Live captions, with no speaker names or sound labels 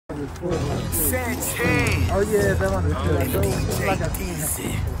Oh yeah, that one is like a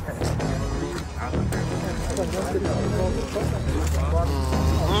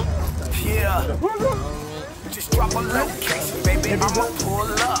yeah. Just drop a location, baby. I'ma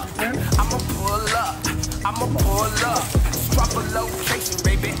pull up. I'ma pull up. I'ma pull up. Just drop a location,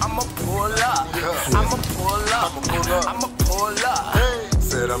 baby. I'ma pull up. I'ma pull up. I'ma pull up. Hey,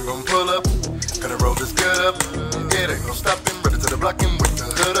 said I'm gonna pull up. Gonna roll this good up. It ain't no stopping. Ready to the block and with the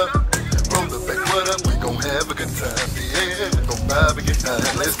hood up. Roll the back, what up? We gon' have a good time. Yeah, go vibe and get high.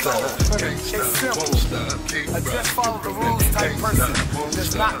 Let's go. Can't stop, won't stop. Keep I just follow the rules type person.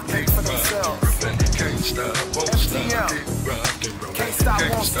 Does not think for themselves. Can't stop, won't stop. Keep rockin', rollin'. Can't stop,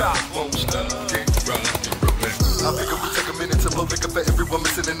 won't stop. Won't stop. Keep rockin', rollin'. I figure we take a minute to blow liquor for everyone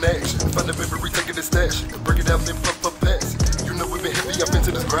missing in action. Find the memory, taking the stash. Break it down, then puff pass. You know we've been heavy up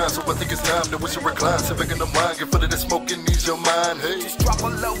into this grind, so I think it's time to wish you recline. Sit back in the mind, get full of the smoke and ease your mind. Hey, just drop a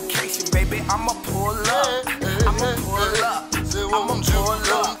location, baby. I'ma pull up. I'ma pull up. I'ma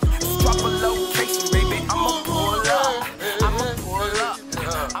pull up. Just drop a location, baby. I'ma pull up. I'ma pull up.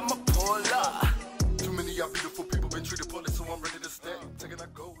 I'ma pull up. too many y'all beautiful people been treated poorly, so I'm ready to stay. Taking our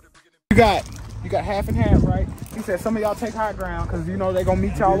gold. You got half and half, right? He said some of y'all take high ground because you know they're gonna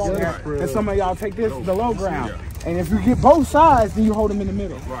meet y'all on there, and some of y'all take the low ground. And if you get both sides, then you hold them in the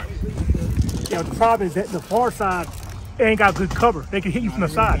middle. Right. Yeah, the problem is that the far side ain't got good cover. They can hit you from the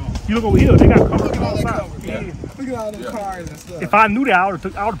side. You look over here, they got cover from the side. Look at all them cars and stuff. If I knew that, I would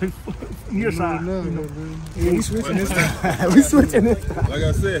have picked your side. Yeah, we switching this time. We switching this time. Like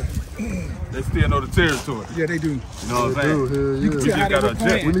I said, they still know the territory. Yeah, they do. You know what I'm saying? You can tell how they were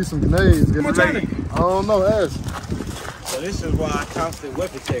playing. We need some grenades. What time? I don't know, ask. So this is why constant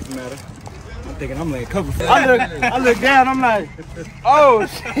weapon checks matter. I'm thinking I'm laying cover for I look down, I'm like, oh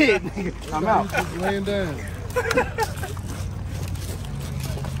shit. I'm out. Just laying down.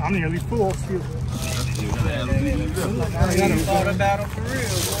 I'm nearly full still. I got fought a battle for real,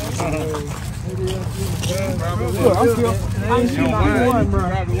 Look, I'm still, I ain't shooting on one, bro.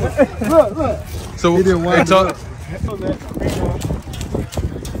 Look. So He didn't wind it up.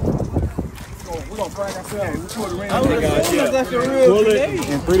 We're gonna brag ourselves. We pull the ring. Pull it.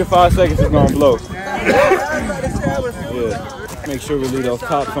 In 3 to 5 seconds, it's gonna blow. Yeah. Make sure we leave those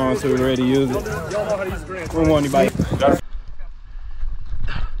tops on so we're ready to use it. We don't want anybody.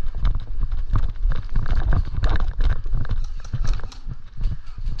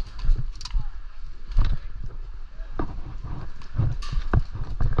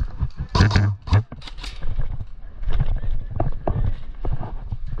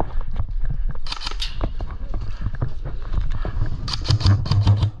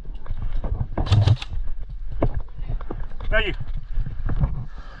 Thank you.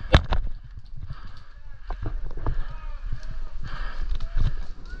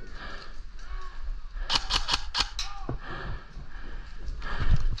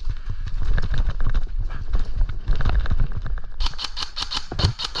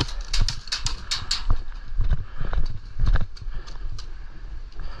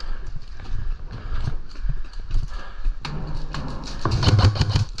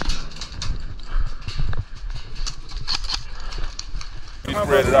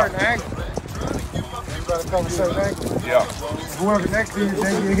 Spread it out. You gotta cover certain angles. Yeah. Whoever next to you, they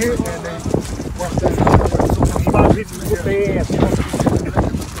get hit, and they watch that. About to hit you with their ass.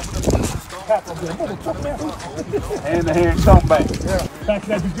 Hand to hand come back. Yeah. Back to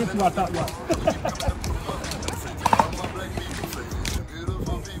that jiu-jitsu I thought about.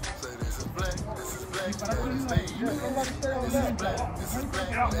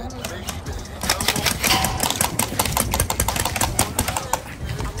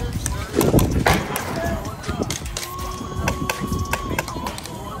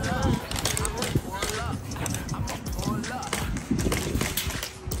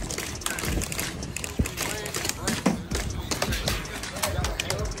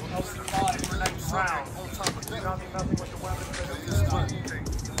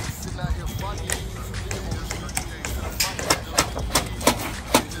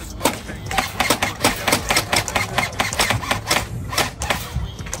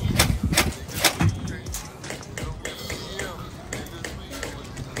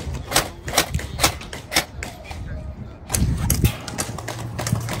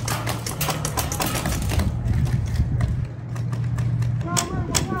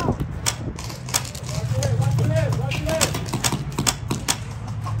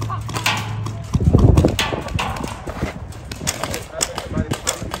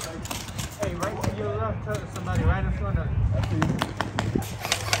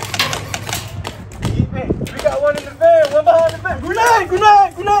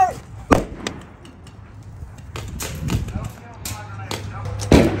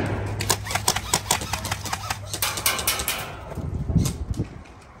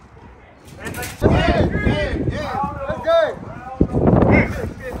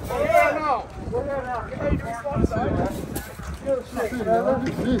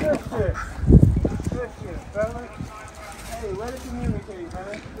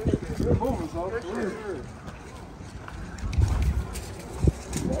 Good moving, so.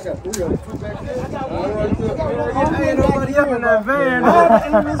 I got 3 of them. 2 back there. Ain't nobody up in that van. I had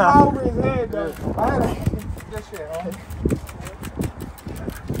an enemy's over his head, though. I had that shit,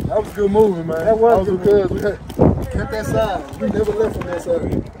 That was good moving, man. That was good because we had kept that side. We never left from that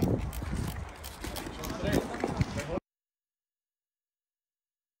side.